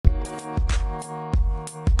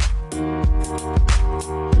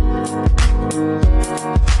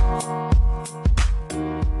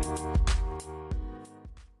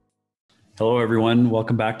Hello, everyone.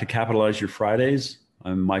 Welcome back to Capitalize Your Fridays.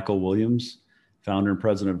 I'm Michael Williams, founder and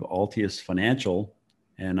president of Altius Financial,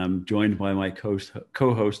 and I'm joined by my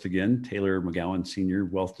co-host again, Taylor McGowan, senior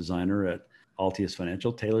wealth designer at Altius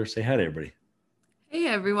Financial. Taylor, say hi to everybody. Hey,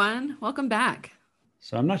 everyone. Welcome back.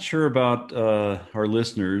 So I'm not sure about our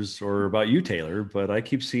listeners or about you, Taylor, but I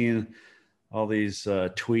keep seeing all these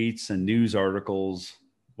tweets and news articles.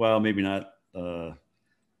 Well, maybe not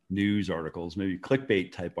news articles, maybe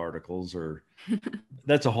clickbait type articles, or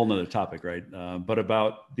that's a whole nother topic, right? But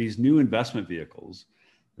about these new investment vehicles,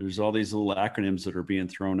 there's all these little acronyms that are being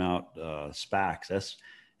thrown out, SPACs,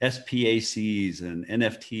 SPACs and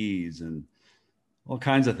NFTs and all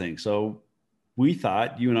kinds of things. So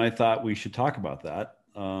you and I thought we should talk about that.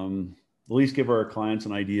 At least give our clients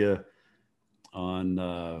an idea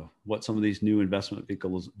on what some of these new investment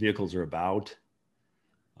vehicles are about.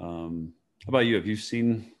 How about you? Have you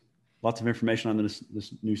seen lots of information on this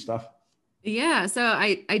new stuff? Yeah, so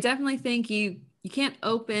I definitely think you can't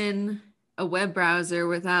open a web browser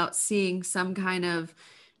without seeing some kind of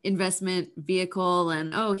investment vehicle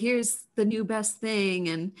and, oh, here's the new best thing.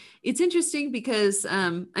 And it's interesting because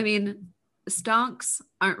stonks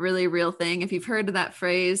aren't really a real thing. If you've heard of that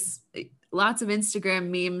phrase, lots of Instagram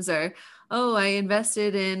memes are, oh, I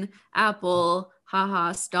invested in Apple,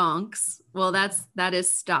 haha, stonks. Well, that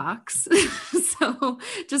is stocks. So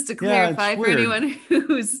just to clarify for anyone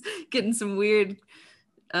who's getting some weird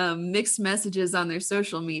mixed messages on their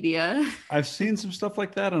social media. I've seen some stuff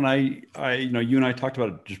like that, and you and I talked about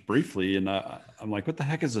it just briefly, and I'm like, what the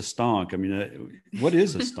heck is a stonk? I mean, what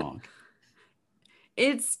is a stonk?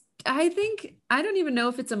 I don't even know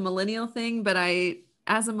if it's a millennial thing, but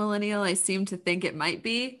as a millennial, I seem to think it might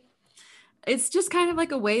be. It's just kind of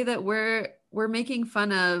like a way that we're making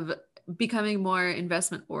fun of becoming more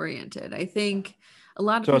investment oriented. I think a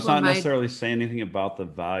lot of people. So it's not necessarily saying anything about the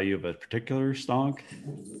value of a particular stock.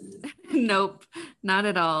 Nope, not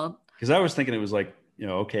at all. Because I was thinking it was like,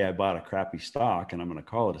 okay, I bought a crappy stock and I'm going to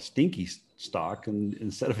call it a stinky stock, and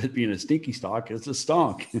instead of it being a stinky stock, it's a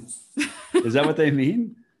stonk. Is that what they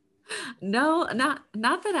mean? No, not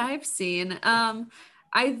that I've seen.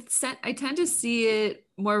 I tend to see it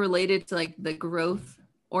more related to like the growth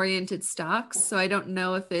oriented stocks. So I don't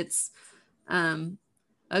know if it's,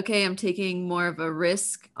 okay, I'm taking more of a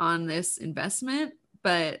risk on this investment,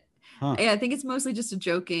 but yeah, I think it's mostly just a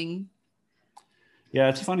joking. Yeah,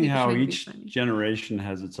 it's funny how each generation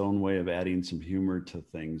has its own way of adding some humor to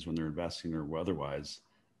things when they're investing or otherwise.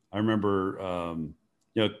 I remember,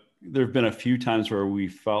 there have been a few times where we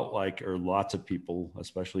felt like, or lots of people,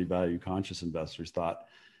 especially value conscious investors, thought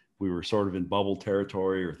we were sort of in bubble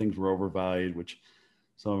territory or things were overvalued, which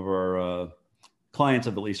some of our clients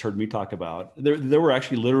have at least heard me talk about. There were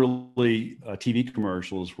actually literally TV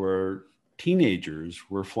commercials where teenagers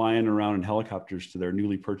were flying around in helicopters to their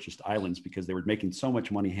newly purchased islands because they were making so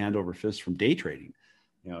much money hand over fist from day trading.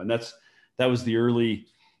 And that was the early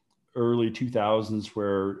 2000s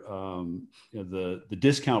where the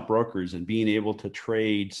discount brokers and being able to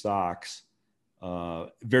trade stocks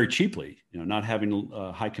very cheaply, not having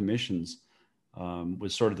high commissions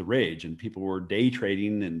was sort of the rage, and people were day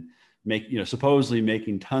trading and supposedly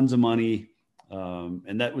making tons of money,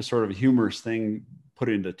 and that was sort of a humorous thing put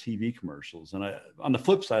into TV commercials. And on the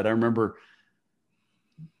flip side, I remember,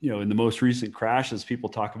 in the most recent crashes, people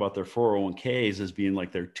talk about their 401ks as being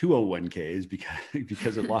like their 201ks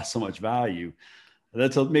because it lost so much value.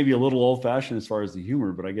 That's maybe a little old fashioned as far as the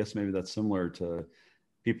humor, but I guess maybe that's similar to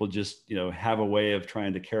people just, have a way of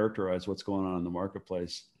trying to characterize what's going on in the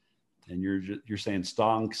marketplace. And you're saying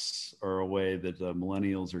stonks are a way that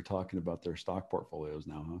millennials are talking about their stock portfolios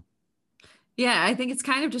now, huh? Yeah, I think it's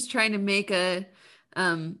kind of just trying to make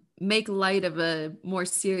light of a more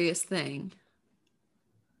serious thing.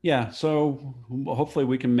 Yeah, so hopefully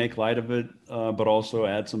we can make light of it, but also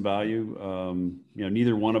add some value.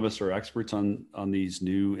 Neither one of us are experts on these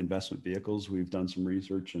new investment vehicles. We've done some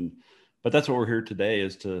research, but that's what we're here today,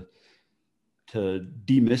 is to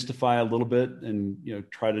demystify a little bit and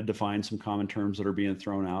try to define some common terms that are being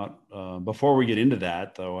thrown out. Before we get into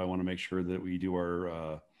that, though, I want to make sure that we do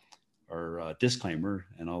our disclaimer,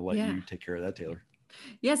 and I'll let you take care of that, Taylor.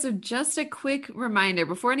 Yeah, so just a quick reminder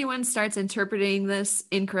before anyone starts interpreting this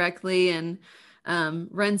incorrectly and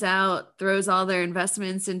throws all their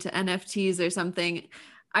investments into NFTs or something.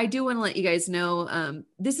 I do want to let you guys know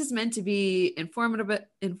this is meant to be informative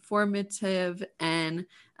and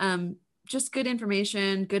just good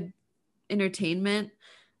information, good entertainment.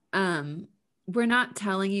 We're not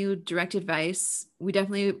telling you direct advice. We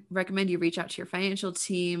definitely recommend you reach out to your financial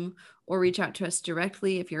team or reach out to us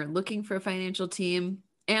directly if you're looking for a financial team.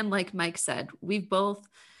 And like Mike said, we've both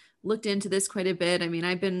looked into this quite a bit. I mean,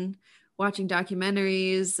 I've been watching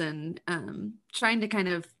documentaries and trying to kind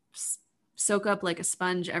of soak up like a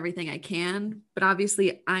sponge everything I can. But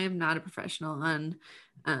obviously, I am not a professional on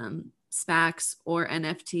SPACs or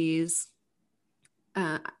NFTs.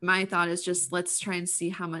 My thought is just let's try and see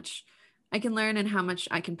how much I can learn and how much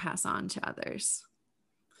I can pass on to others.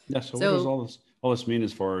 Yeah. So what does all this mean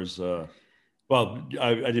as far as, well,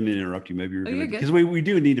 I didn't mean to interrupt you. Maybe you're going to, because we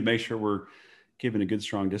do need to make sure we're giving a good,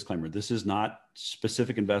 strong disclaimer. This is not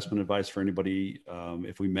specific investment advice for anybody.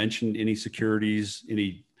 If we mentioned any securities,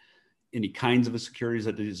 any kinds of securities,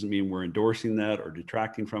 that doesn't mean we're endorsing that or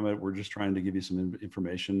detracting from it. We're just trying to give you some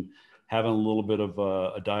information, having a little bit of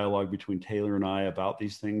a dialogue between Taylor and I about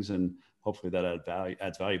these things, and hopefully that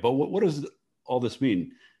adds value. But what does all this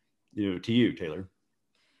mean, to you, Taylor?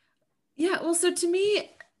 Yeah, well, so to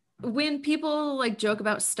me, when people like joke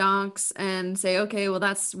about stocks and say, okay,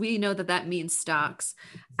 well, we know that means stocks.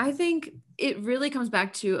 I think it really comes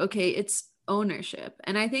back to, okay, it's ownership.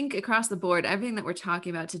 And I think across the board, everything that we're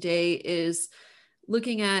talking about today is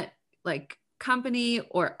looking at like company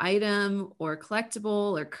or item or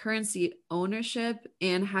collectible or currency ownership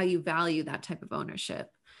and how you value that type of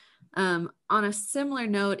ownership. On a similar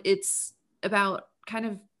note, it's about kind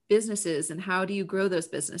of businesses and how do you grow those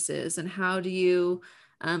businesses and how do you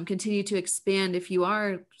continue to expand if you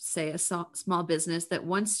are, say, a small business that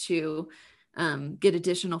wants to get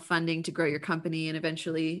additional funding to grow your company and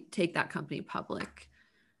eventually take that company public.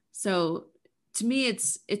 So to me,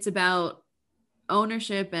 it's about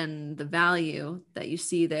ownership and the value that you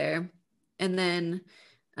see there, and then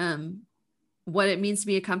what it means to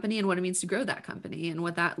be a company and what it means to grow that company and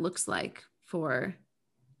what that looks like for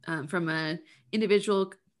from an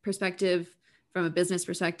individual perspective, from a business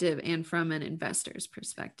perspective, and from an investor's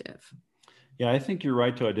perspective. Yeah, I think you're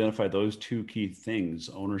right to identify those two key things,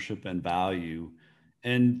 ownership and value.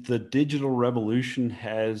 And the digital revolution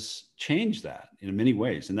has changed that in many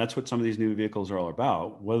ways. And that's what some of these new vehicles are all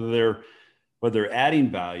about. Whether they're adding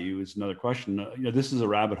value is another question. This is a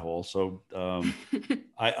rabbit hole. So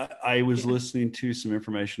I was listening to some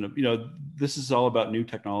information of, this is all about new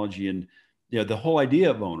technology and, the whole idea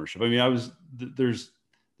of ownership. I mean, there's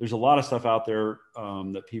a lot of stuff out there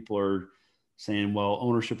that people are saying, well,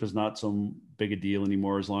 ownership is not so big a deal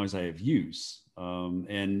anymore as long as I have use.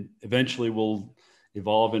 And eventually we'll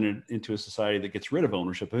evolve into a society that gets rid of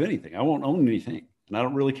ownership of anything. I won't own anything. And I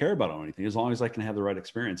don't really care about owning anything as long as I can have the right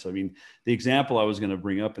experience. I mean, the example I was going to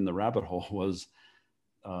bring up in the rabbit hole was,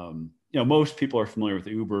 most people are familiar with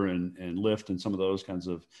Uber and Lyft and some of those kinds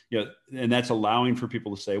of, and that's allowing for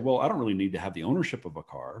people to say, well, I don't really need to have the ownership of a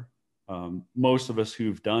car. Most of us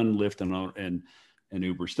who've done Lyft and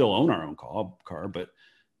Uber still own our own car, but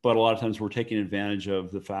a lot of times we're taking advantage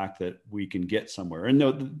of the fact that we can get somewhere. And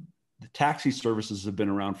the taxi services have been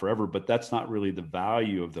around forever, but that's not really the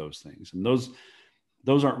value of those things. And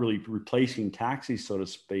those aren't really replacing taxis, so to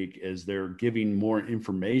speak, as they're giving more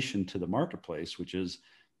information to the marketplace,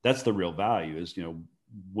 that's the real value is,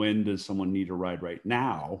 when does someone need a ride right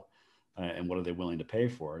now? And what are they willing to pay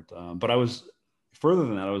for it? But further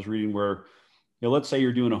than that, I was reading where, let's say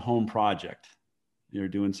you're doing a home project, you're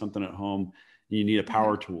doing something at home and you need a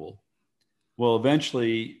power tool. Well,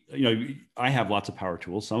 eventually, I have lots of power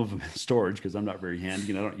tools, some of them in storage because I'm not very handy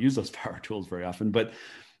and I don't use those power tools very often. But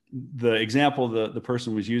the example the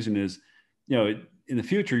person was using is, in the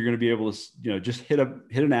future, you're going to be able to, just hit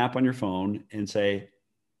an app on your phone and say,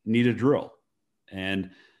 need a drill. And,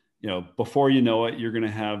 before you know it, you're going to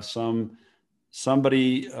have some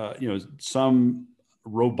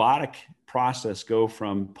robotic process go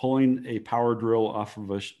from pulling a power drill off of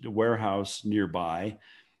a warehouse nearby,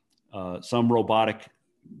 some robotic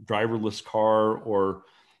driverless car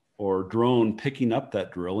or drone picking up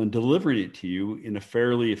that drill and delivering it to you in a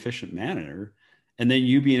fairly efficient manner. And then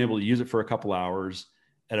you being able to use it for a couple hours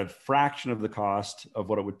at a fraction of the cost of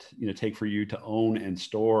what it would take for you to own and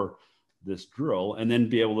store this drill, and then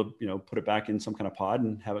be able to put it back in some kind of pod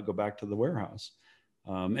and have it go back to the warehouse.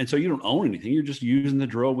 And so you don't own anything; you're just using the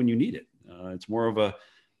drill when you need it. It's more of a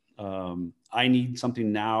I need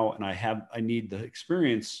something now, and I need the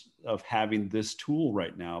experience of having this tool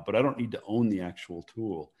right now, but I don't need to own the actual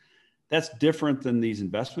tool. That's different than these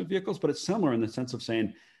investment vehicles, but it's similar in the sense of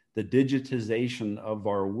saying the digitization of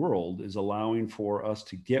our world is allowing for us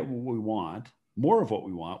to get what we want, more of what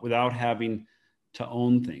we want, without having to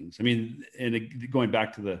own things. I mean, and going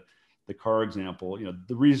back to the car example,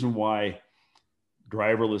 the reason why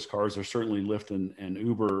driverless cars are certainly Lyft and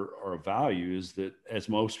Uber are of value is that, as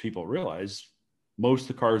most people realize, most of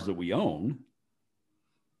the cars that we own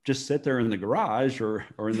just sit there in the garage or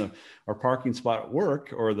in our parking spot at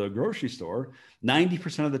work or the grocery store.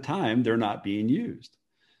 90% of the time, they're not being used.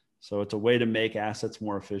 So it's a way to make assets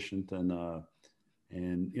more efficient. And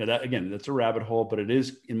that, again, that's a rabbit hole, but it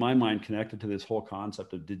is, in my mind, connected to this whole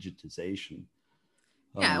concept of digitization.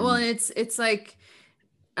 Yeah, well, it's like,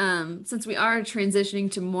 since we are transitioning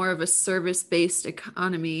to more of a service-based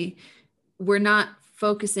economy, we're not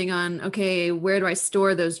focusing on, okay, where do I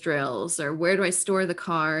store those drills or where do I store the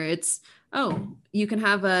car? It's, you can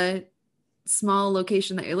have a small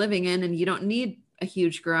location that you're living in and you don't need a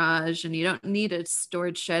huge garage and you don't need a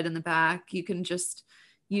storage shed in the back. You can just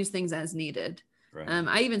use things as needed. Right.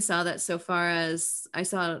 I even saw that so far as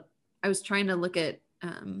I was trying to look at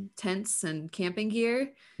tents and camping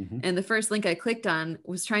gear. Mm-hmm. And the first link I clicked on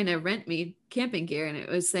was trying to rent me camping gear. And it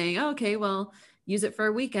was saying, oh, okay, well, use it for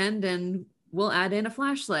a weekend and we'll add in a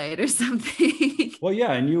flashlight or something. Well,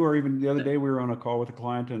 yeah. And you were even the other day, we were on a call with a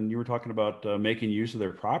client and you were talking about making use of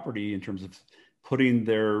their property in terms of putting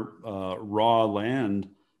their raw land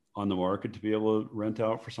on the market to be able to rent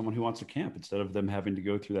out for someone who wants to camp instead of them having to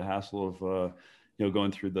go through the hassle of,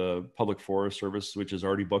 going through the public forest service, which is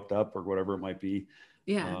already booked up or whatever it might be.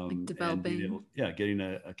 Yeah, like developing. Getting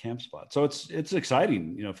a camp spot. So it's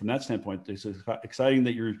exciting, from that standpoint. It's exciting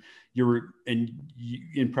that you're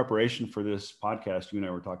in preparation for this podcast. You and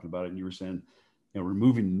I were talking about it, and you were saying,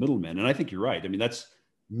 removing middlemen. And I think you're right. I mean, that's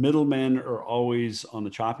middlemen are always on the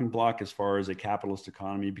chopping block as far as a capitalist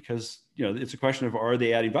economy because it's a question of, are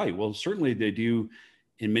they adding value? Well, certainly they do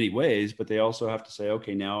in many ways, but they also have to say,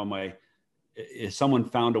 okay, now is someone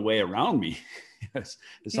found a way around me? Yes.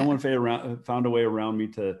 Has someone found a way around me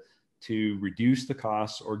to reduce the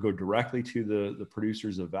costs or go directly to the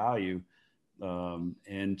producers of value?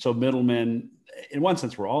 And so middlemen, in one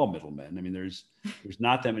sense, we're all middlemen. I mean, there's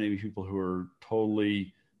not that many people who are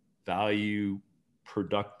totally value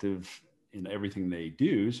productive in everything they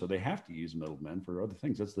do. So they have to use middlemen for other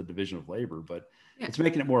things. That's the division of labor, but it's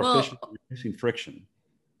making it more efficient, reducing friction.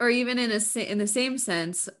 Or even in the same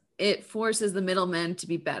sense, it forces the middlemen to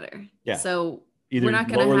be better. Yeah. So either we're not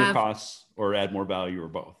going to lower the costs or add more value or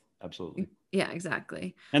both. Absolutely. Yeah,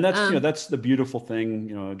 exactly. And that's, that's the beautiful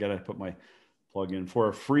thing, I got to put my plug in for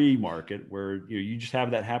a free market where, you just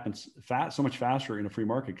have that happen so much faster in a free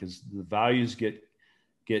market because the values get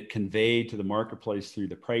conveyed to the marketplace through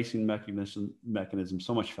the pricing mechanism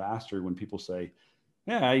so much faster when people say,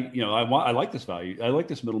 yeah, I like this value. I like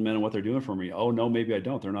this middleman and what they're doing for me. Oh no, maybe I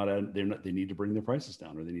don't. They need to bring their prices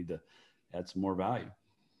down or they need to add some more value.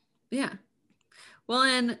 Yeah. Well,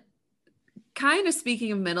 and kind of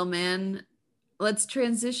speaking of middleman, let's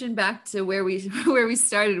transition back to where we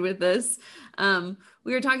started with this.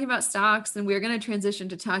 We were talking about stocks and we were going to transition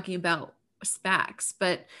to talking about SPACs.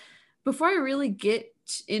 But before I really get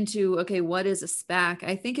into, okay, what is a SPAC?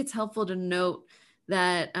 I think it's helpful to note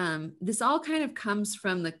that this all kind of comes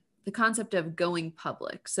from the concept of going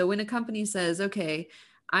public. So when a company says, okay,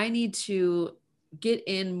 I need to get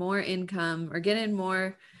in more income or get in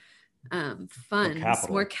more funds,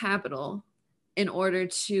 more capital in order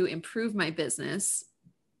to improve my business,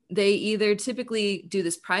 they either typically do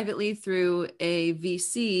this privately through a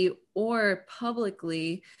VC or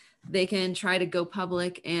publicly. They can try to go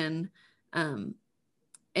public and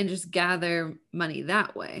just gather money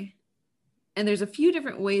that way. And there's a few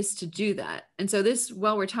different ways to do that. And so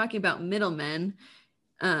while we're talking about middlemen,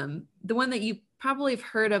 the one that you probably have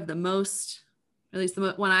heard of the most, or at least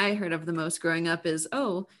the one I heard of the most growing up is,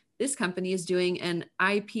 this company is doing an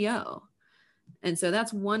IPO. And so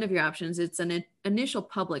that's one of your options. It's an initial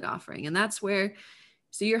public offering. And that's where,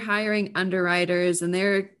 so you're hiring underwriters and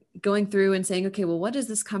they're going through and saying, okay, well, what is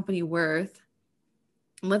this company worth?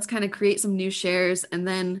 Let's kind of create some new shares and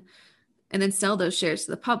then sell those shares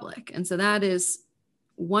to the public. And so that is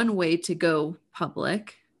one way to go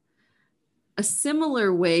public. A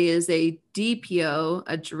similar way is a DPO,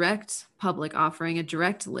 a direct public offering, a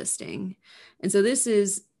direct listing. And so this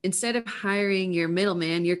is, instead of hiring your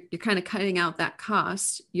middleman, you're kind of cutting out that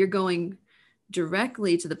cost. You're going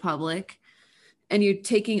directly to the public and you're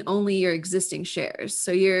taking only your existing shares.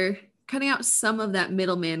 So you're cutting out some of that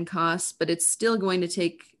middleman cost, but it's still going to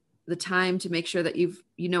take the time to make sure that you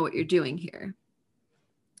know what you're doing here.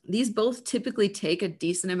 These both typically take a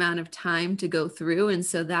decent amount of time to go through. And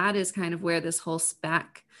so that is kind of where this whole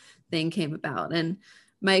SPAC thing came about. And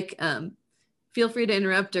Mike, feel free to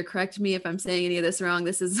interrupt or correct me if I'm saying any of this wrong.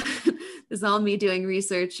 This is all me doing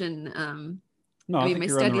research and I think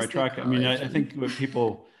you're on the right track. I mean, I think what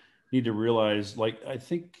people need to realize, like, I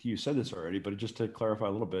think you said this already, but just to clarify a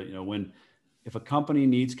little bit, if a company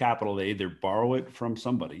needs capital, they either borrow it from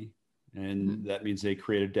somebody, And that means they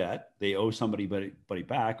create a debt, they owe somebody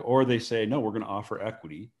back, or they say, no, we're going to offer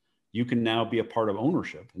equity. You can now be a part of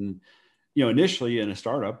ownership. And, initially in a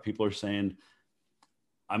startup, people are saying,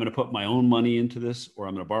 I'm going to put my own money into this, or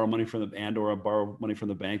I'm going to borrow money from or borrow money from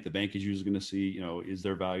the bank. The bank is usually going to see, is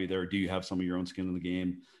there value there? Do you have some of your own skin in the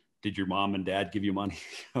game? Did your mom and dad give you money?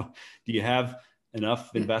 Do you have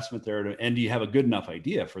enough investment there and do you have a good enough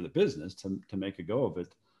idea for the business to make a go of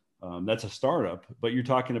it? That's a startup, but you're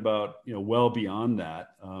talking about, well beyond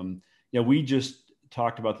that. We just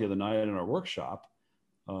talked about the other night in our workshop,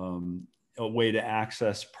 a way to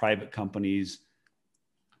access private companies,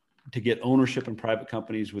 to get ownership in private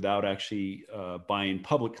companies without actually buying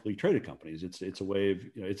publicly traded companies. It's a way of,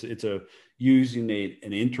 it's a using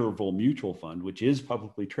an interval mutual fund, which is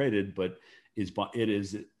publicly traded, but it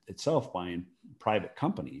is itself buying private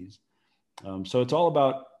companies. So it's all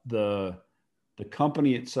about the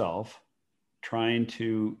company itself trying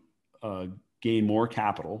to gain more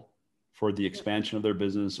capital for the expansion of their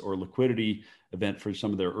business, or liquidity event for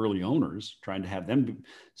some of their early owners, trying to have them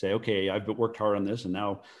say, okay, I've worked hard on this and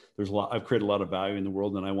now I've created a lot of value in the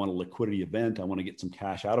world and I want a liquidity event. I want to get some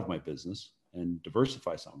cash out of my business and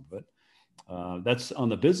diversify some of it. That's on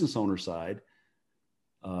the business owner side.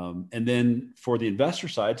 And then for the investor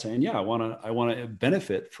side, saying, yeah, I want to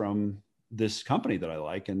benefit from this company that I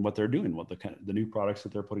like and what they're doing, what the new products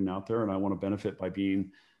that they're putting out there. And I want to benefit by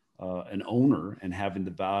being an owner and having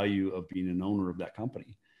the value of being an owner of that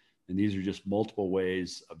company. And these are just multiple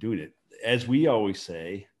ways of doing it. As we always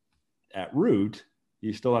say at Root,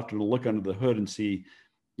 you still have to look under the hood and see,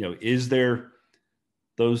 is there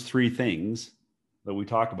those three things that we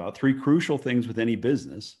talk about, three crucial things with any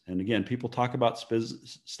business. And again, people talk about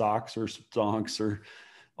stocks or stonks or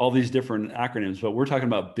all these different acronyms, but we're talking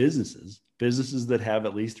about businesses that have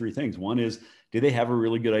at least three things. One is, do they have a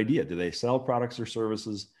really good idea? Do they sell products or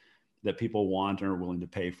services that people want and are willing to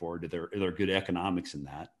pay for? Are there good economics in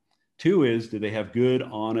that? Two is, do they have good,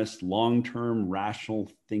 honest, long-term,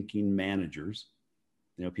 rational thinking managers?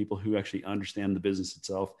 People who actually understand the business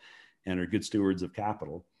itself and are good stewards of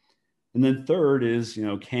capital. And then third is,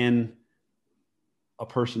 can a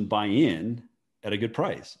person buy in at a good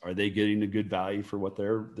price? Are they getting a good value for what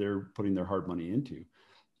they're putting their hard money into?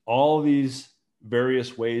 All these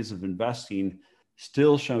various ways of investing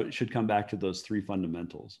still should come back to those three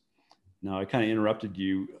fundamentals. Now, I kind of interrupted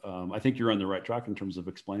you. I think you're on the right track in terms of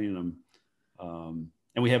explaining them.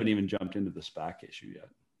 And we haven't even jumped into the SPAC issue yet.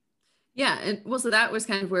 Yeah. And well, so that was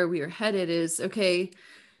kind of where we were headed is, okay,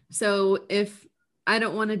 so if I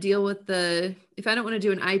don't want to deal with if I don't want to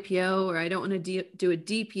do an IPO, or I don't want to do a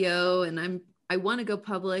DPO, and I want to go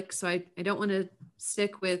public. So I don't want to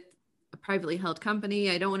stick with a privately held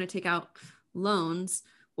company. I don't want to take out loans.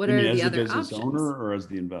 What are the other options? As the business owner or as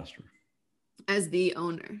the investor? As the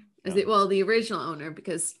owner. The original owner,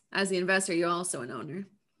 because as the investor, you're also an owner.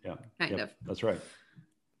 Yeah. Kind of. That's right.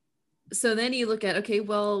 So then you look at, okay,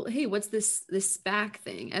 well, hey, what's this SPAC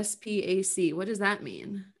thing? SPAC. What does that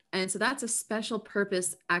mean? And so that's a special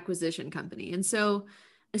purpose acquisition company. And so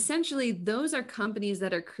essentially those are companies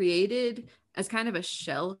that are created as kind of a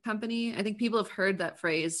shell company. I think people have heard that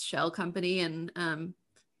phrase, shell company. And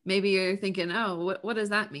maybe you're thinking, oh, what does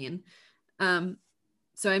that mean?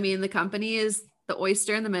 So, I mean, the company is the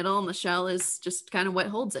oyster in the middle and the shell is just kind of what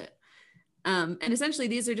holds it. And essentially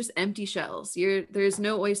these are just empty shells. There's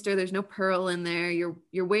no oyster, there's no pearl in there.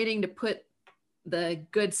 You're waiting to put the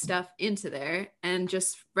good stuff into there. And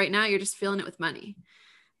just right now you're just filling it with money.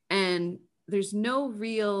 And there's no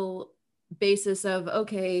real basis of,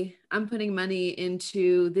 okay, I'm putting money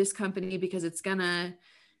into this company because it's gonna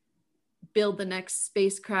build the next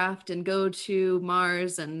spacecraft and go to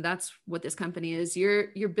Mars. And that's what this company is.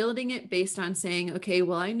 You're building it based on saying, okay,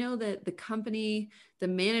 well, I know that the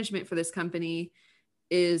management for this company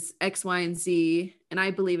is X, Y, and Z, and I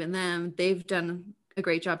believe in them. They've done a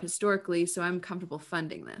great job historically, so I'm comfortable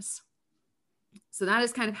funding this. So that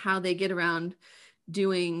is kind of how they get around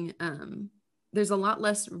doing, there's a lot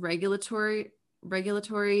less regulatory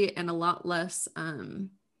and a lot less, I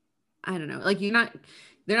don't know, like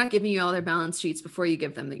they're not giving you all their balance sheets before you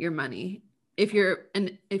give them your money. If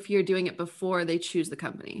you're doing it before they choose the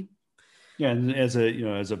company. Yeah. And as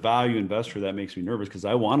a value investor, that makes me nervous because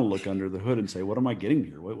I want to look under the hood and say, what am I getting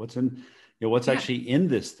here? What's in, what's actually in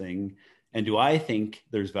this thing? And do I think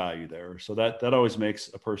there's value there? So that always makes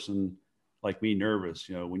a person like me nervous,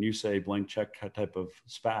 when you say blank check type of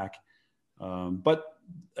SPAC. But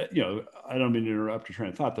I don't mean to interrupt your train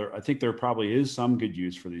of thought there. I think there probably is some good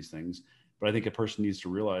use for these things, but I think a person needs to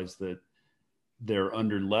realize that they're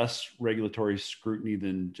under less regulatory scrutiny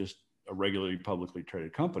than just a regularly publicly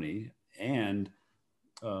traded company. And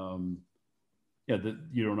that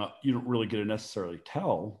you don't really get to necessarily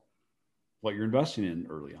tell what you're investing in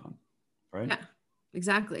early on, right? Yeah,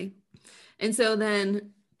 exactly. And so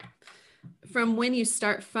then from when you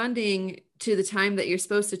start funding to the time that you're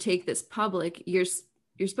supposed to take this public, you're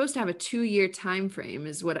supposed to have a 2-year time frame,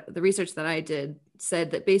 is what the research that I did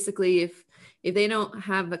said. That basically if they don't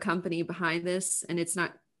have a company behind this and it's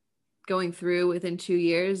not going through within 2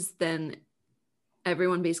 years, then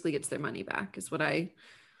everyone basically gets their money back, is what I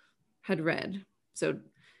had read. So,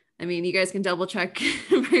 I mean, you guys can double check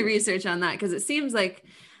my research on that, because it seems like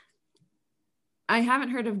I haven't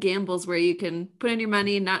heard of gambles where you can put in your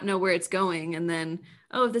money and not know where it's going, and then,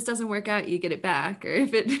 oh, if this doesn't work out, you get it back, or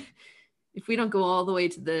if we don't go all the way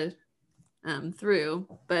to the through.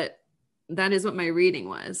 But that is what my reading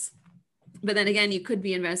was. But then again, you could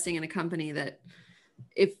be investing in a company that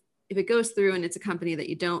if it goes through and it's a company that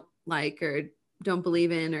you don't like or don't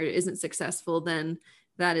believe in or isn't successful, then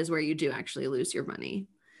that is where you do actually lose your money.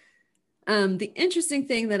 The interesting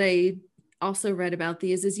thing that I also read about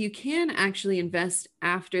these is you can actually invest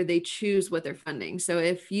after they choose what they're funding. So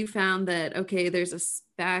if you found that, okay, there's a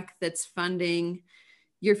SPAC that's funding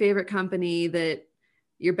your favorite company that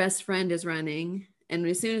your best friend is running, and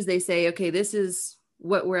as soon as they say, okay, this is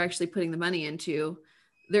what we're actually putting the money into,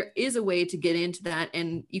 there is a way to get into that.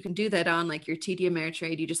 And you can do that on like your TD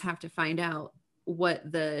Ameritrade. You just have to find out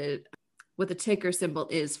what the ticker symbol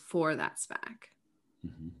is for that SPAC.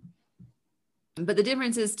 Mm-hmm. But the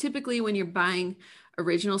difference is typically when you're buying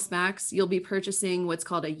original SPACs, you'll be purchasing what's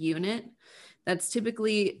called a unit. That's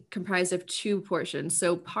typically comprised of 2 portions.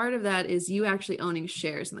 So part of that is you actually owning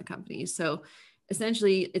shares in the company. So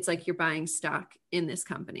essentially, it's like you're buying stock in this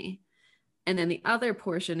company. And then the other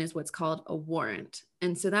portion is what's called a warrant.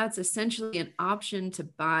 And so that's essentially an option to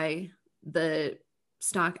buy the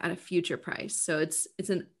stock at a future price. So it's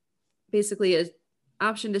basically an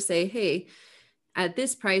option to say, hey, at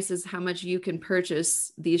this price is how much you can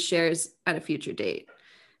purchase these shares at a future date.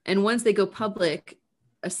 And once they go public,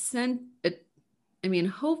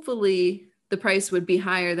 hopefully the price would be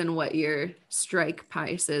higher than what your strike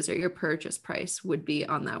price is or your purchase price would be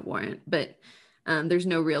on that warrant. But there's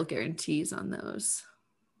no real guarantees on those.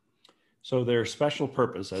 So their special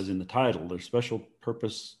purpose, as in the title, their special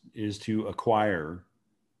purpose is to acquire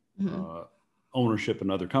ownership in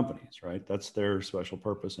other companies, right? That's their special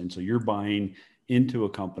purpose. And so you're buying into a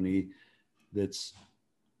company that's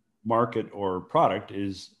market or product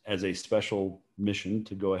is as a special mission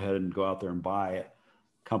to go ahead and go out there and buy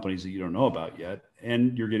companies that you don't know about yet.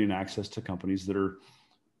 And you're getting access to companies that are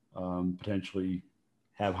potentially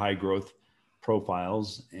have high growth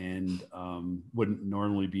profiles and wouldn't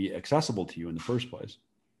normally be accessible to you in the first place.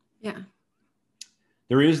 Yeah.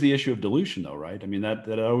 There is the issue of dilution though, right? I mean,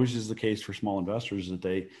 that always is the case for small investors, that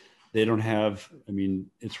they don't have, I mean,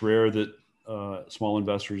 it's rare that small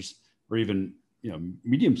investors or even,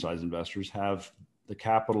 medium-sized investors have the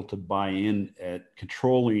capital to buy in at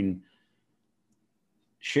controlling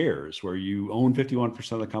shares where you own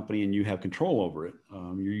 51% of the company and you have control over it.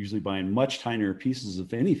 You're usually buying much tinier pieces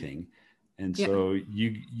of anything. And so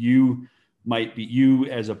you might be, you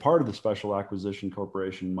as a part of the special acquisition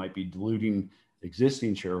corporation might be diluting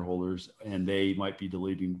existing shareholders, and they might be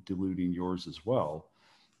diluting yours as well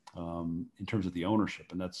in terms of the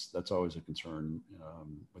ownership. And that's always a concern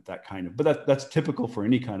with that kind of, but that's typical for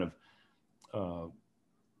any kind of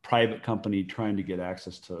private company trying to get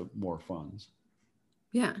access to more funds.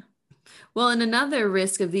 Yeah. Well, and another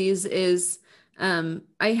risk of these is, I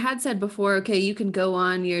had said before, okay, you can go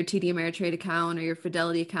on your TD Ameritrade account or your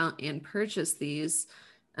Fidelity account and purchase these.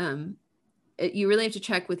 You really have to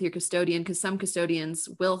check with your custodian, because some custodians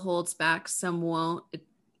will hold SPACs, some won't. It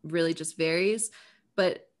really just varies.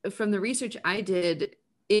 But from the research I did,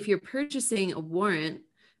 if you're purchasing a warrant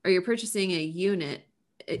or you're purchasing a unit,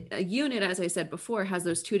 as I said before, has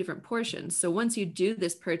those 2 different portions. So once you do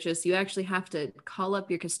this purchase, you actually have to call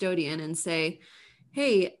up your custodian and say,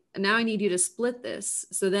 hey, now I need you to split this.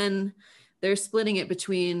 So then they're splitting it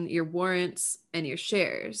between your warrants and your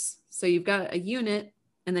shares. So you've got a unit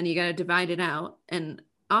and then you got to divide it out. And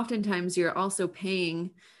oftentimes you're also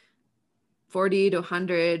paying $40 to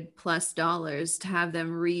 $100+ to have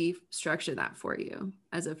them restructure that for you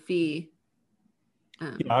as a fee.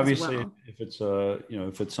 Obviously, if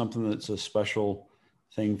it's something that's a special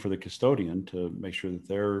thing for the custodian to make sure that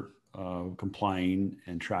they're complying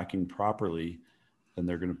and tracking properly, then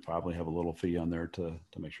they're going to probably have a little fee on there to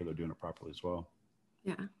make sure they're doing it properly as well.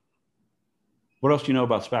 Yeah. What else do you know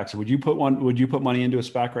about SPACs? Would you put money into a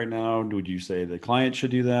SPAC right now? Would you say the client should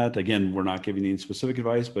do that? Again, we're not giving any specific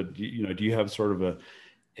advice, but do you have sort of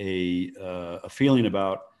a feeling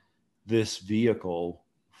about this vehicle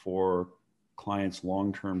for clients'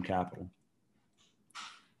 long-term capital?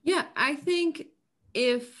 Yeah, I think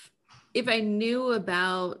if I knew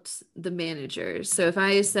about the managers, so if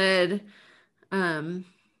I said,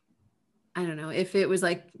 I don't know, if it was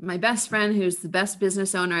like my best friend who's the best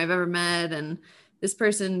business owner I've ever met, and this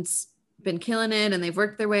person's been killing it and they've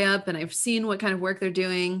worked their way up and I've seen what kind of work they're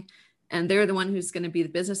doing and they're the one who's going to be the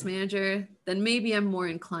business manager, then maybe I'm more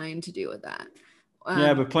inclined to do with that.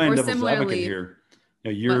 Yeah, but playing devil's advocate here,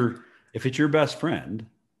 if it's your best friend,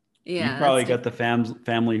 you probably got the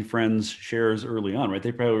family friends shares early on, right?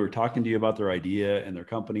 They probably were talking to you about their idea and their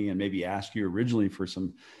company and maybe asked you originally for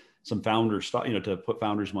some founder stock, to put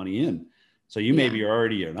founders money in. So you maybe are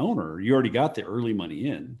already an owner. You already got the early money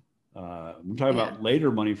in. I'm talking about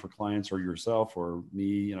later money for clients or yourself or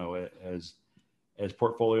me, as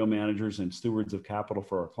portfolio managers and stewards of capital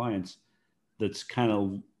for our clients. That's kind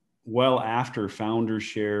of well after founder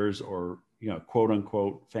shares or, quote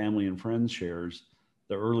unquote, family and friends shares,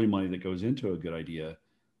 the early money that goes into a good idea.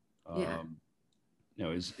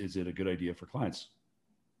 Is it a good idea for clients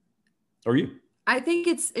or you? I think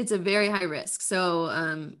it's a very high risk.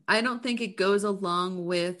 So I don't think it goes along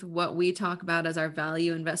with what we talk about as our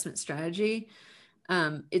value investment strategy.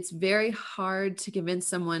 It's very hard to convince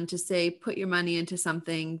someone to say, put your money into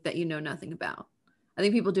something that you know nothing about. I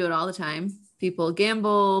think people do it all the time. People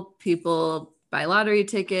gamble, people buy lottery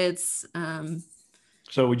tickets.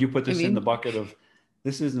 So would you put this in the bucket of,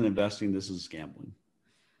 this isn't investing, this is gambling?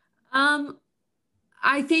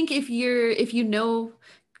 I think if you know,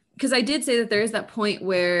 because I did say that there is that point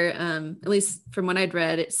where, at least from what I'd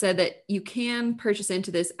read, it said that you can purchase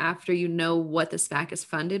into this after you know what the SPAC is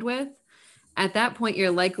funded with. At that point,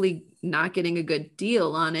 you're likely not getting a good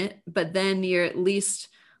deal on it, but then you're at least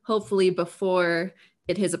hopefully before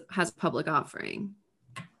it has a public offering.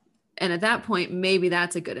 And at that point, maybe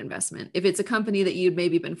that's a good investment. If it's a company that you'd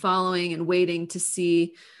maybe been following and waiting to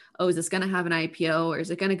see, oh, is this going to have an IPO or is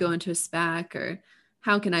it going to go into a SPAC or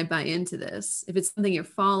how can I buy into this? If it's something you're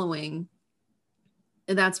following,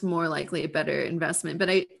 that's more likely a better investment. But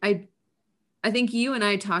I think you and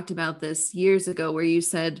I talked about this years ago where you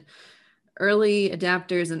said early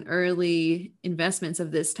adapters and early investments of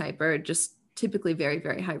this type are just typically very,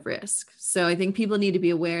 very high risk. So I think people need to be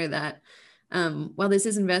aware that while this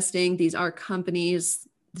is investing, these are companies.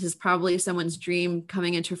 This is probably someone's dream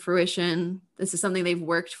coming into fruition. This is something they've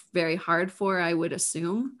worked very hard for, I would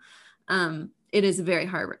assume. It is a very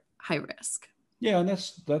high risk. Yeah. And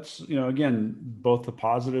that's, again, both the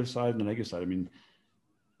positive side and the negative side. I mean,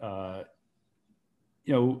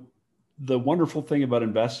 the wonderful thing about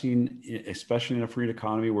investing, especially in a free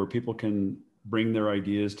economy where people can bring their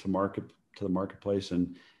ideas to the marketplace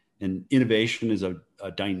and innovation is an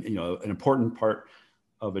important part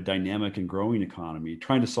of a dynamic and growing economy,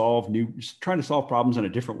 trying to solve problems in a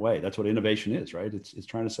different way. That's what innovation is, right? It's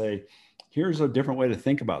trying to say, here's a different way to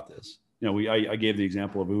think about this. I gave the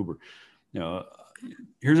example of Uber.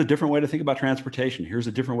 Here's a different way to think about transportation. Here's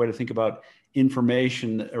a different way to think about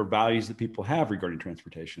information or values that people have regarding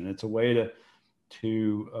transportation. And it's a way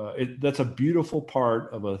that's a beautiful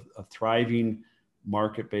part of a thriving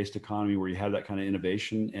market-based economy where you have that kind of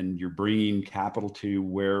innovation and you're bringing capital to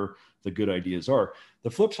where the good ideas are.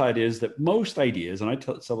 The flip side is that most ideas, and I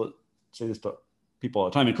say this to people all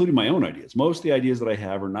the time, including my own ideas, most of the ideas that I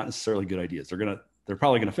have are not necessarily good ideas. They're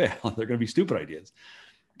probably going to fail. They're going to be stupid ideas.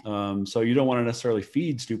 So you don't want to necessarily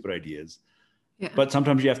feed stupid ideas, but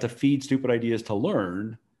sometimes you have to feed stupid ideas to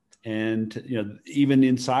learn. And, even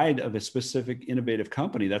inside of a specific innovative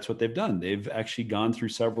company, that's what they've done. They've actually gone through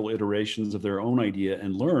several iterations of their own idea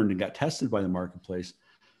and learned and got tested by the marketplace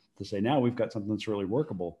to say, now we've got something that's really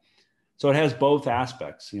workable. So it has both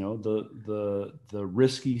aspects, the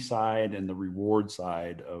risky side and the reward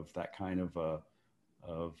side of that kind of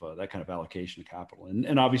allocation of capital.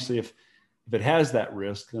 And obviously if it has that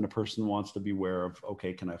risk, then a person wants to be aware of,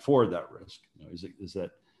 okay, can I afford that risk? Is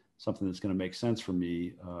that something that's going to make sense for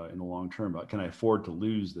me in the long term? Can I afford to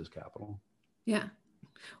lose this capital? Yeah.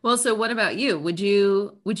 Well, so what about you? Would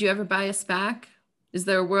you ever buy a SPAC? Is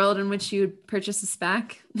there a world in which you would purchase a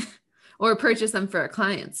SPAC or purchase them for our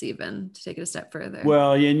clients even, to take it a step further?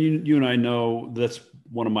 Well, yeah, and you and I know that's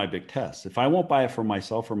one of my big tests. If I won't buy it for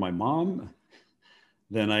myself or my mom,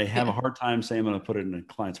 then I have a hard time saying I'm going to put it in a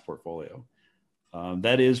client's portfolio.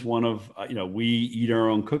 That is one of, we eat our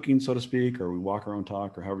own cooking, so to speak, or we walk our own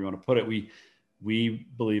talk, or however you want to put it. We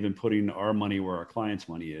believe in putting our money where our client's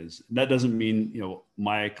money is. And that doesn't mean,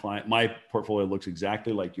 my portfolio looks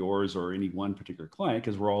exactly like yours or any one particular client,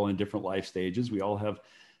 because we're all in different life stages. We all have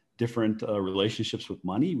different relationships with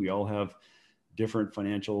money. We all have different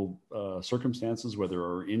financial circumstances, whether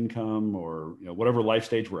our income or whatever life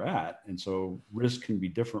stage we're at. And so risk can be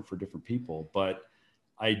different for different people. But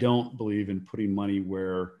I don't believe in putting money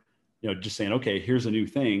where, just saying, okay, here's a new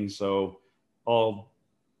thing, so I'll,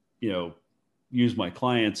 use my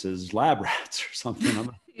clients as lab rats or something.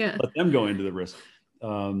 Yeah. Let them go into the risk.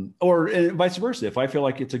 Or vice versa. If I feel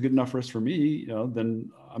like it's a good enough risk for me, then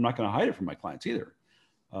I'm not going to hide it from my clients either.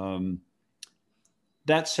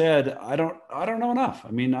 That said, I don't know enough.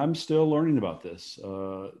 I mean, I'm still learning about this.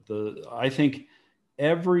 I think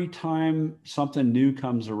every time something new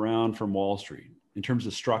comes around from Wall Street in terms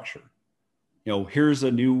of structure, here's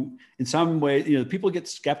a new, in some way, people get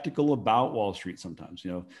skeptical about Wall Street sometimes.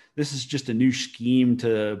 This is just a new scheme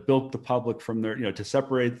to bilk the public from their, to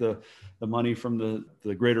separate the money from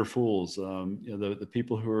the greater fools, the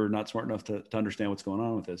people who are not smart enough to understand what's going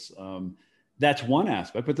on with this. That's one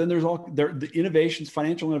aspect, but then there's the innovations,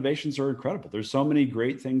 financial innovations are incredible. There's so many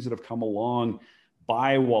great things that have come along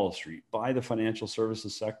by Wall Street, by the financial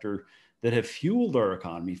services sector that have fueled our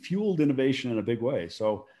economy, fueled innovation in a big way.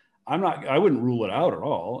 So I wouldn't rule it out at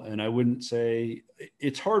all. And I wouldn't say,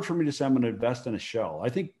 it's hard for me to say I'm going to invest in a shell. I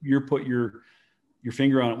think you put your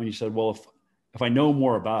finger on it when you said, well, if I know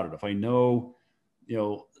more about it, if I know,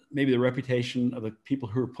 maybe the reputation of the people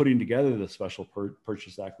who are putting together the special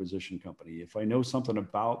purchase acquisition company, if I know something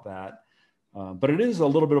about that, but it is a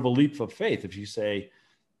little bit of a leap of faith. If you say,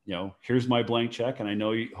 here's my blank check, and I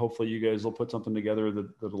know hopefully you guys will put something together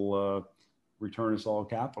that'll return us all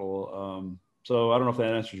capital. So I don't know if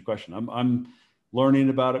that answers your question. I'm learning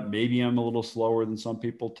about it. Maybe I'm a little slower than some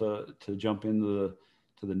people to jump into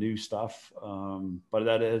the new stuff, but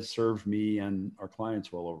that has served me and our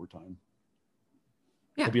clients well over time.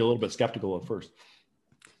 Yeah. To be a little bit skeptical at first.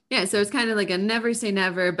 Yeah, so it's kind of like a never say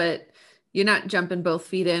never, but you're not jumping both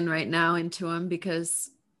feet in right now into them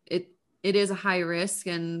because it is a high risk,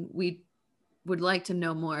 and we would like to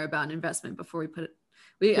know more about an investment before we put it.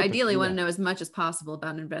 We ideally want to know as much as possible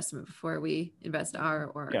about an investment before we invest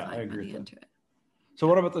our client money into it. So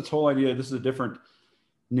what about this whole idea? This is a different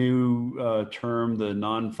new term, the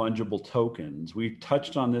non-fungible tokens. We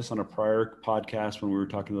touched on this on a prior podcast when we were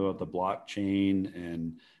talking about the blockchain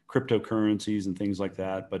and cryptocurrencies and things like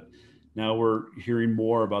that. But now we're hearing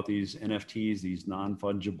more about these NFTs, these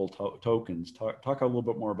non-fungible tokens. Talk a little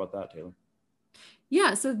bit more about that, Taylor.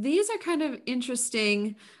 Yeah, so these are kind of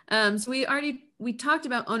interesting. So we talked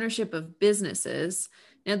about ownership of businesses.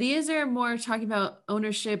 Now these are more talking about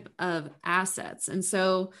ownership of assets. And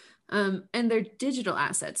so, and they're digital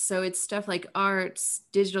assets. So it's stuff like arts,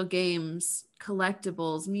 digital games,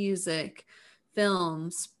 collectibles, music,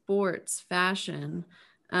 film, sports, fashion.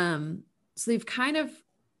 So they've kind of,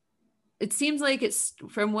 it seems like it's,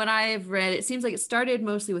 from what I've read, it seems like it started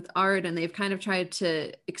mostly with art, and they've kind of tried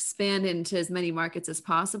to expand into as many markets as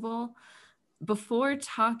possible. Before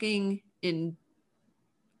talking on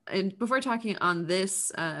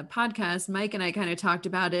this podcast, Mike and I kind of talked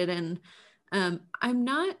about it, and I'm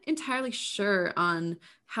not entirely sure on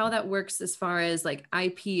how that works as far as like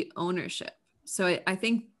IP ownership. So I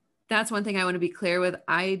think that's one thing I want to be clear with.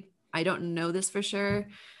 I don't know this for sure,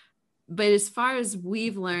 but as far as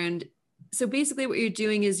we've learned, so basically what you're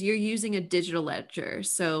doing is you're using a digital ledger.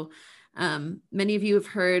 So many of you have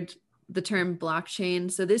heard the term blockchain.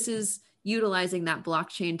 So this is utilizing that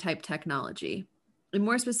blockchain type technology. And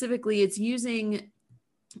more specifically, it's using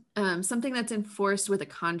something that's enforced with a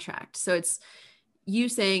contract. So it's you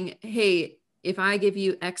saying, hey, if I give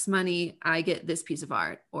you X money, I get this piece of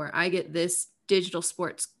art, or I get this digital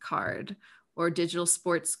sports card or digital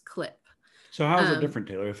sports clip. So how is it different,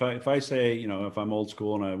 Taylor? If I say, if I'm old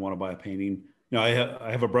school and I want to buy a painting, I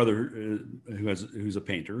have a brother who's a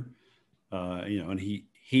painter, and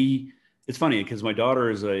he it's funny because my daughter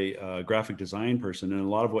is a graphic design person, and a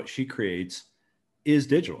lot of what she creates is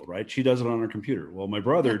digital, right? She does it on her computer. Well, my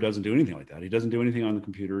brother doesn't do anything like that. He doesn't do anything on the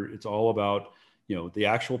computer. It's all about, the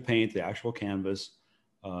actual paint, the actual canvas.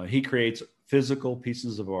 He creates physical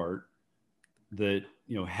pieces of art that,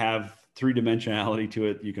 have three-dimensionality to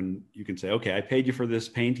it. You can say, okay, I paid you for this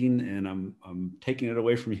painting and I'm taking it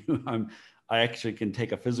away from you. I actually can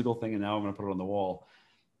take a physical thing and now I'm going to put it on the wall.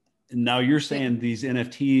 And now you're saying these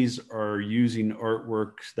NFTs are using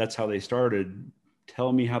artworks. That's how they started.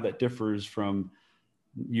 Tell me how that differs from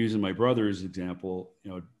using my brother's example,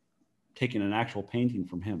 taking an actual painting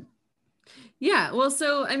from him. Yeah. Well,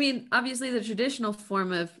 so, I mean, obviously the traditional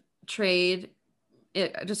form of trade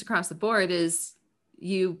just across the board is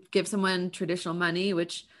you give someone traditional money,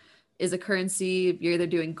 which is a currency. You're either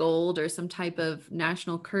doing gold or some type of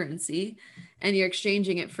national currency, and you're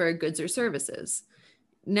exchanging it for goods or services.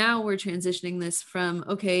 now we're transitioning this from,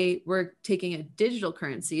 okay, we're taking a digital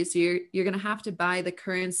currency. So you're going to have to buy the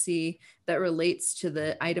currency that relates to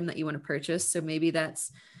the item that you want to purchase. So maybe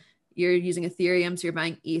that's, you're using Ethereum, so you're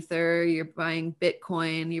buying Ether, you're buying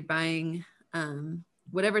Bitcoin, you're buying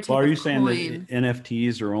whatever type of coin. Are you saying that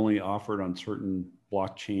NFTs are only offered on certain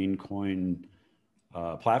blockchain coin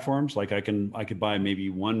platforms? Like I could buy maybe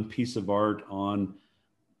one piece of art on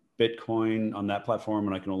Bitcoin on that platform,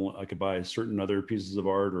 and I could buy certain other pieces of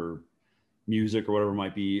art or music or whatever it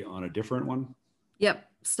might be on a different one? Yep.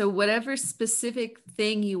 So whatever specific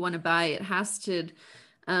thing you want to buy, it has to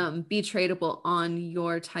be tradable on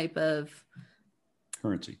your type of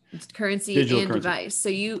currency digital and currency.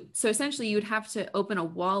 Device. So essentially you would have to open a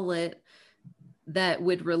wallet that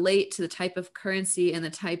would relate to the type of currency and the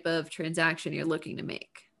type of transaction you're looking to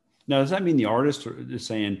make. Now, does that mean the artist is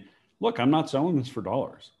saying, look, I'm not selling this for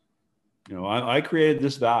dollars. You know, I created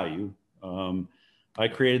this value. I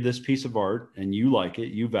created this piece of art and you like it,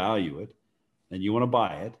 you value it, and you want to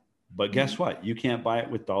buy it. But guess what? You can't buy it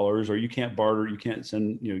with dollars, or you can't barter. You can't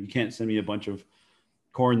send me a bunch of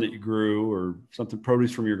corn that you grew or something,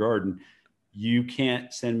 produce from your garden. You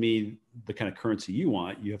can't send me the kind of currency you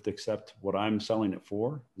want. You have to accept what I'm selling it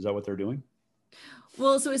for. Is that what they're doing?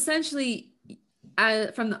 Well, so essentially,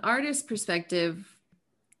 from the artist's perspective,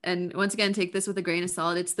 and once again, take this with a grain of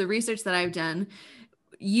salt, it's the research that I've done.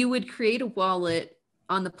 You would create a wallet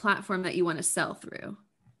on the platform that you want to sell through.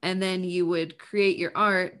 And then you would create your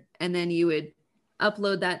art, and then you would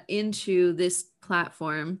upload that into this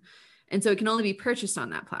platform. And so it can only be purchased on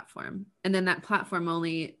that platform. And then that platform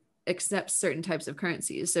only accepts certain types of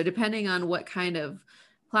currencies. So depending on what kind of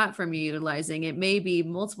platform you're utilizing, it may be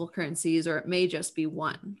multiple currencies or it may just be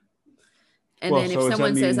one. And then if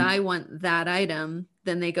someone says, I want that item,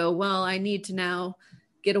 then they go, well, I need to now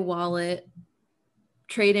get a wallet,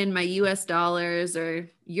 trade in my US dollars or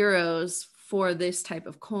euros for this type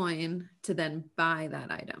of coin to then buy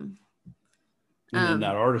that item. And then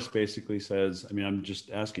that artist basically says, I mean, I'm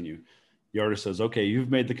just asking you, the artist says, okay,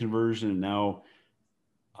 you've made the conversion and now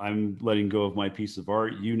I'm letting go of my piece of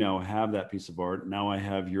art. You now have that piece of art. Now I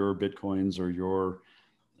have your Bitcoins or your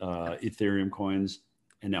Ethereum coins.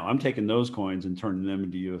 And now I'm taking those coins and turning them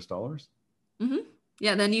into US dollars. Mm-hmm.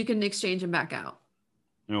 Yeah. Then you can exchange them back out.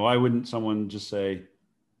 You know, why wouldn't someone just say,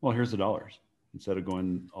 well, here's the dollars, instead of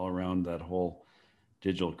going all around that whole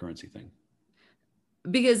digital currency thing?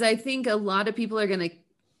 Because I think a lot of people are going to,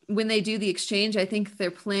 when they do the exchange, I think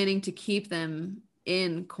they're planning to keep them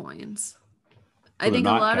in coins. So I think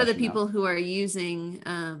a lot of the people who are using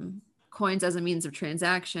coins as a means of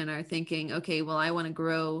transaction are thinking, okay, well, I want to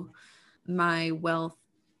grow my wealth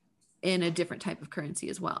in a different type of currency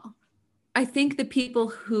as well. I think the people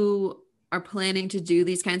who are planning to do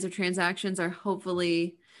these kinds of transactions are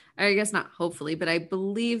hopefully, I guess not hopefully, but I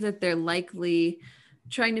believe that they're likely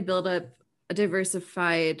trying to build up a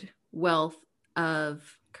diversified wealth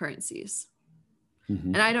of currencies.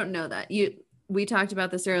 Mm-hmm. And I don't know that. We talked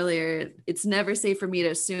about this earlier. It's never safe for me to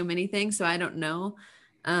assume anything, so I don't know.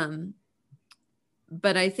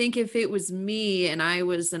 But I think if it was me and I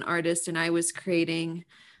was an artist and I was creating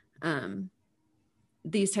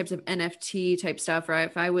these types of NFT type stuff, or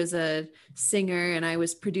if I was a singer and I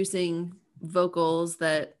was producing vocals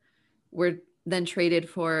that were then traded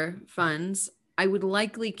for funds, I would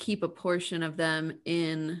likely keep a portion of them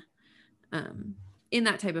in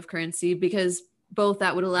that type of currency, because both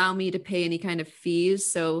that would allow me to pay any kind of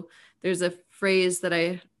fees. So there's a phrase that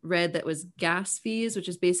I read that was gas fees, which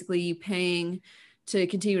is basically you paying to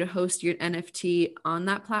continue to host your NFT on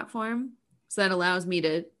that platform. So that allows me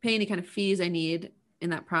to pay any kind of fees I need in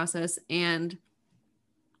that process. And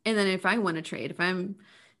then if I want to trade, if I'm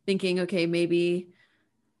thinking, okay, maybe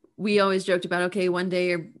we always joked about, okay, one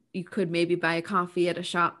day you could maybe buy a coffee at a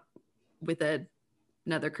shop with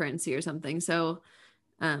another currency or something. So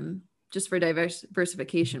just for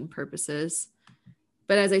diversification purposes.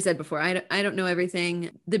 But as I said before, I don't know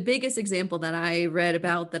everything. The biggest example that I read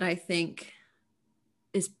about that I think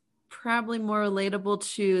is probably more relatable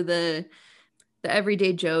to the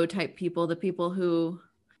everyday Joe type people, the people who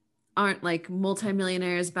aren't like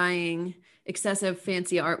multimillionaires buying excessive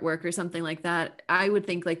fancy artwork or something like that. I would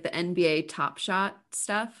think like the NBA Top Shot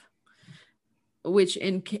stuff, which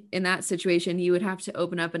in that situation, you would have to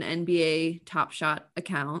open up an NBA Top Shot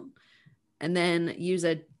account and then use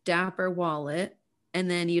a Dapper wallet. And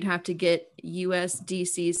then you'd have to get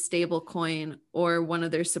USDC stable coin or one of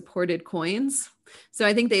their supported coins. So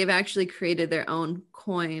I think they've actually created their own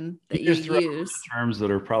coin that you use. Terms that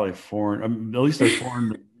are probably foreign, at least they're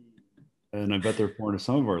foreign. And I bet they're foreign to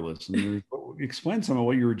some of our listeners. Explain some of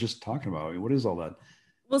what you were just talking about. What is all that?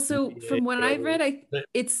 Well, so NBA, from what I've read,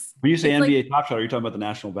 it's when you say it's NBA like, Top Shot, are you talking about the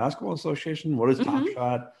National Basketball Association? What is Top mhm.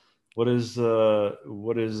 Shot? What is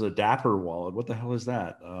a Dapper wallet? What the hell is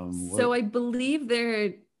that? So I believe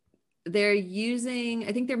they're using,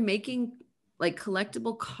 I think they're making like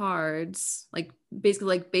collectible cards, like basically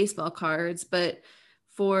like baseball cards, but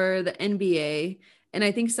for the NBA. And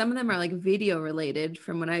I think some of them are like video related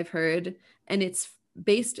from what I've heard. And it's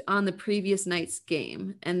based on the previous night's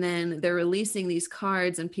game. And then they're releasing these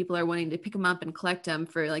cards and people are wanting to pick them up and collect them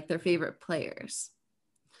for like their favorite players.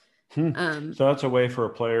 So that's a way for a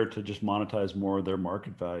player to just monetize more of their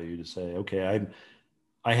market value to say, okay,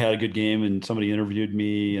 I had a good game and somebody interviewed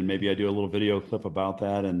me and maybe I do a little video clip about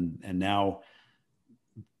that. And now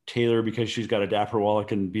Taylor, because she's got a Dapper wallet,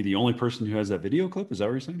 can be the only person who has that video clip. Is that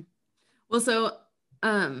what you're saying? Well, so,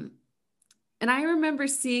 and I remember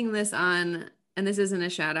seeing this on, and this isn't a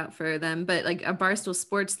shout out for them, but like a Barstool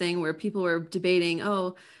Sports thing where people were debating,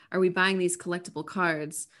 oh, are we buying these collectible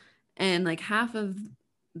cards? And like half of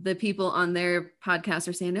the people on their podcast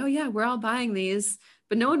are saying, oh, yeah, we're all buying these,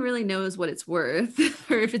 but no one really knows what it's worth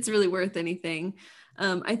or if it's really worth anything.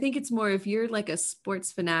 I think it's more if you're like a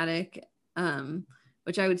sports fanatic,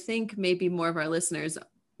 which I would think maybe more of our listeners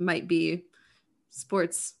might be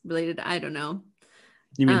sports related. I don't know.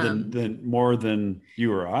 You mean than more than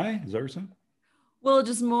you or I? Is that what you're saying? Well,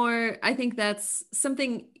 just more, I think that's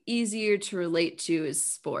something easier to relate to is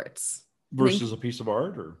sports. Versus a piece of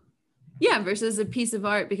art or? Yeah, versus a piece of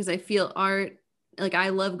art, because I feel art, like I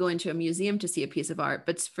love going to a museum to see a piece of art,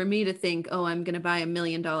 but for me to think, oh, I'm going to buy $1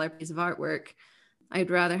 million piece of artwork,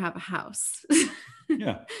 I'd rather have a house.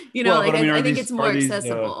 Yeah. Well, like I think it's more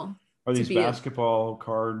accessible. Are these basketball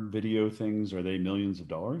card video things, are they millions of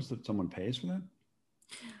dollars that someone pays for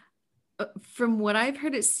that? From what I've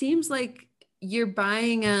heard, it seems like you're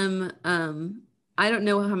buying I don't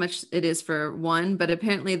know how much it is for one, but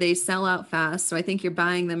apparently they sell out fast. So I think you're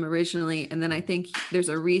buying them originally, and then I think there's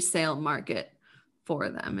a resale market for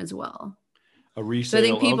them as well. A resale, so I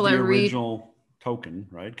think people of the original token,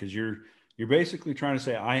 right? Because you're basically trying to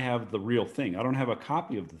say, I have the real thing. I don't have a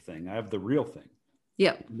copy of the thing. I have the real thing.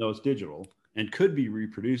 Yeah. No, it's digital and could be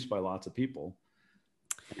reproduced by lots of people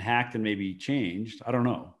and hacked and maybe changed. I don't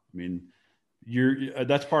know. I mean,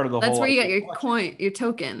 that's part of the that's whole. That's where you got your coin, your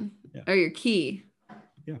token, yeah, or your key.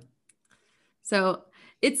 Yeah. So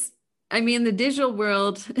it's, I mean, the digital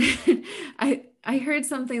world, I heard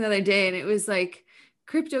something the other day and it was like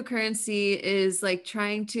cryptocurrency is like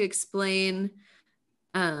trying to explain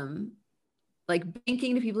like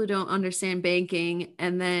banking to people who don't understand banking,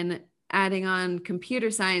 and then adding on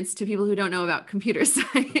computer science to people who don't know about computer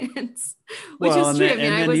science, which is true. I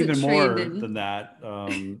mean, I wasn't even trained more in than that,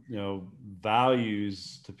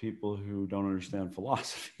 values to people who don't understand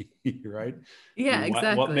philosophy, right? Yeah, I mean,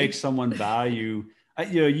 exactly. What makes someone value?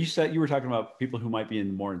 You said you were talking about people who might be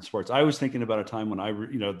more in sports. I was thinking about a time when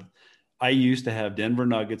I used to have Denver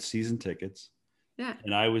Nuggets season tickets. Yeah.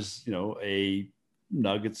 And I was, a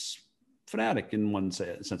Nuggets fanatic in one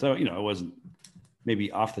sense. I wasn't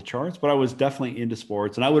maybe off the charts, but I was definitely into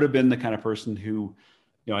sports. And I would have been the kind of person who,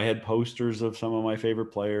 I had posters of some of my favorite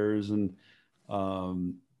players, and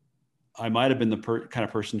I might have been the kind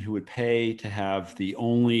of person who would pay to have the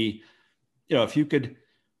only, if you could,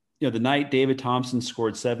 the night David Thompson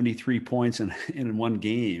scored 73 points in one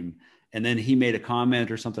game, and then he made a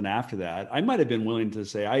comment or something after that, I might have been willing to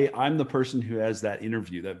say, I'm the person who has that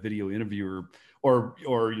interview, that video interviewer, or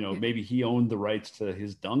maybe he owned the rights to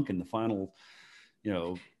his dunk in the final,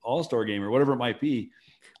 All-Star game or whatever it might be.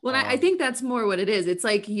 Well, I think that's more what it is. It's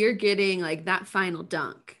like you're getting like that final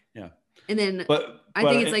dunk. Yeah. And then I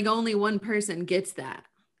think it's like only one person gets that.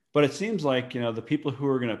 But it seems like, the people who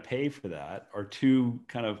are going to pay for that are two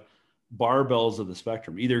kind of barbells of the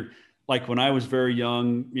spectrum. Either like when I was very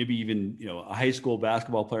young, maybe even, a high school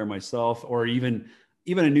basketball player myself, or even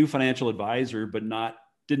a new financial advisor, but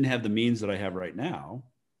didn't have the means that I have right now.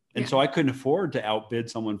 And so I couldn't afford to outbid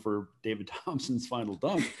someone for David Thompson's final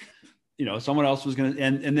dunk. Someone else was going to,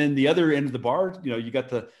 and then the other end of the bar, you got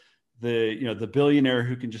the billionaire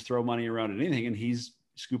who can just throw money around at anything. And he's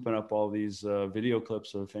scooping up all these video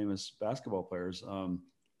clips of famous basketball players.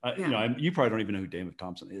 You probably don't even know who David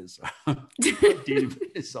Thompson is.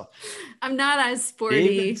 So, I'm not as sporty.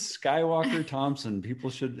 David Skywalker Thompson. People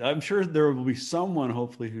should, I'm sure there will be someone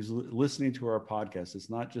hopefully who's listening to our podcast. It's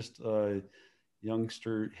not just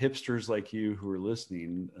hipsters like you who are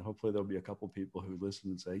listening. Hopefully there'll be a couple people who listen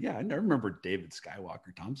and say, yeah, I never remember David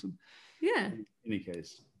Skywalker Thompson. Yeah. In any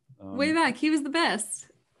case. Way back, he was the best.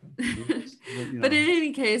 But in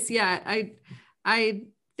any case, yeah, I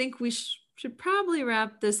think we should probably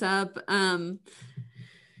wrap this up. I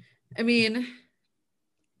mean,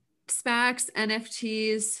 SPACs,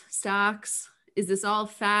 NFTs, stocks, is this all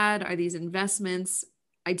fad? Are these investments?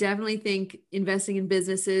 I definitely think investing in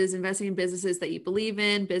businesses that you believe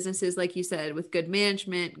in, businesses, like you said, with good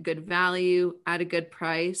management, good value, at a good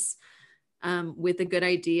price, with a good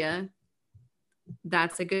idea,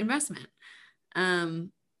 that's a good investment.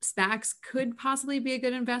 SPACs could possibly be a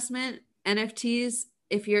good investment. NFTs,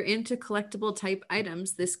 if you're into collectible type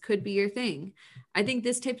items, this could be your thing. I think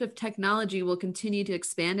this type of technology will continue to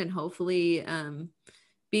expand and hopefully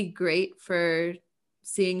be great for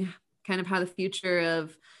seeing kind of how the future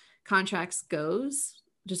of contracts goes,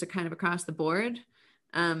 just kind of across the board.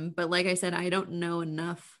 But like I said, I don't know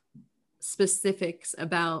enough specifics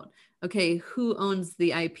about, okay, who owns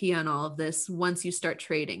the IP on all of this once you start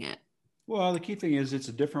trading it. Well, the key thing is it's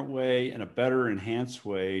a different way and a better enhanced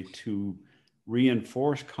way to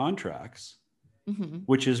reinforce contracts,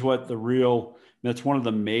 which is what that's one of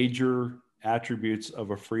the major attributes of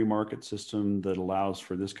a free market system that allows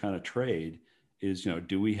for this kind of trade is,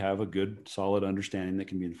 do we have a good solid understanding that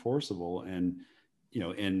can be enforceable and,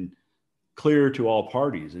 and clear to all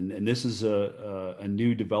parties. And this is a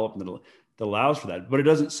new development that allows for that, but it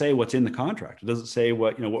doesn't say what's in the contract. It doesn't say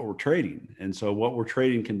what we're trading. And so what we're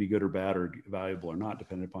trading can be good or bad or valuable or not,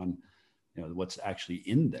 depending upon, what's actually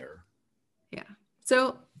in there. Yeah.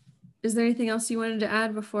 So is there anything else you wanted to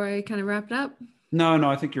add before I kind of wrap it up? No,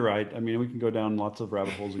 I think you're right. I mean, we can go down lots of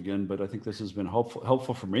rabbit holes again, but I think this has been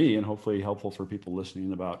helpful for me and hopefully helpful for people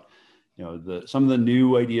listening about, some of the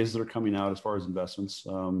new ideas that are coming out as far as investments.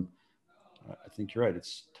 I think you're right.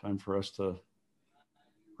 It's time for us to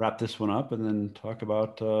wrap this one up and then talk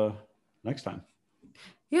about next time.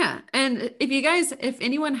 Yeah. And if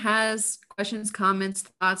anyone has questions, comments,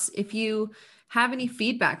 thoughts, if you have any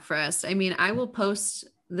feedback for us, I mean, I will post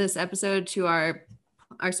this episode to our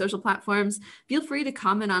social platforms. Feel free to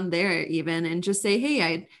comment on there even and just say,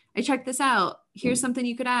 hey, I checked this out. Here's something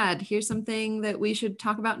you could add. Here's something that we should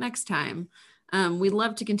talk about next time. We'd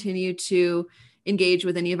love to continue to engage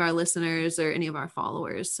with any of our listeners or any of our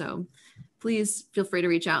followers. So please feel free to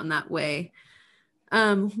reach out in that way.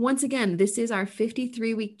 Once again, this is our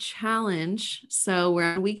 53-week challenge. So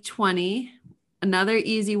we're on week 20. Another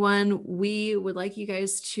easy one. We would like you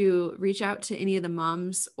guys to reach out to any of the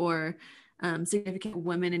moms or significant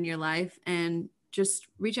women in your life and just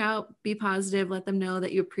reach out, be positive, let them know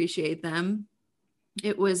that you appreciate them.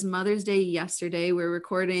 It was Mother's Day yesterday. We're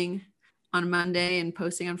recording on Monday and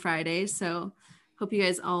posting on Friday. So hope you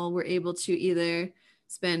guys all were able to either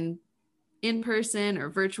spend in-person or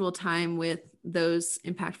virtual time with those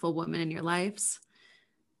impactful women in your lives.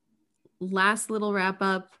 Last little wrap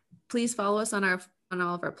up, please follow us on all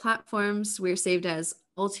of our platforms. We're saved as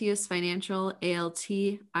Altius Financial,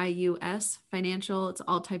 ALTIUS Financial. It's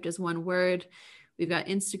all typed as one word. We've got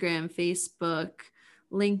Instagram, Facebook,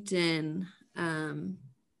 LinkedIn, and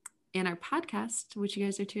our podcast, which you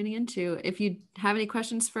guys are tuning into. If you have any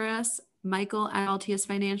questions for us,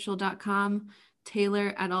 Michael@altiusfinancial.com,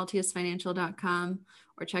 Taylor@altiusfinancial.com,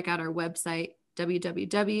 or check out our website,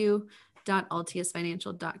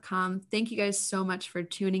 www.altiusfinancial.com. Thank you guys so much for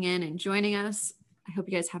tuning in and joining us. I hope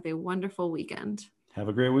you guys have a wonderful weekend. Have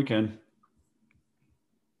a great weekend.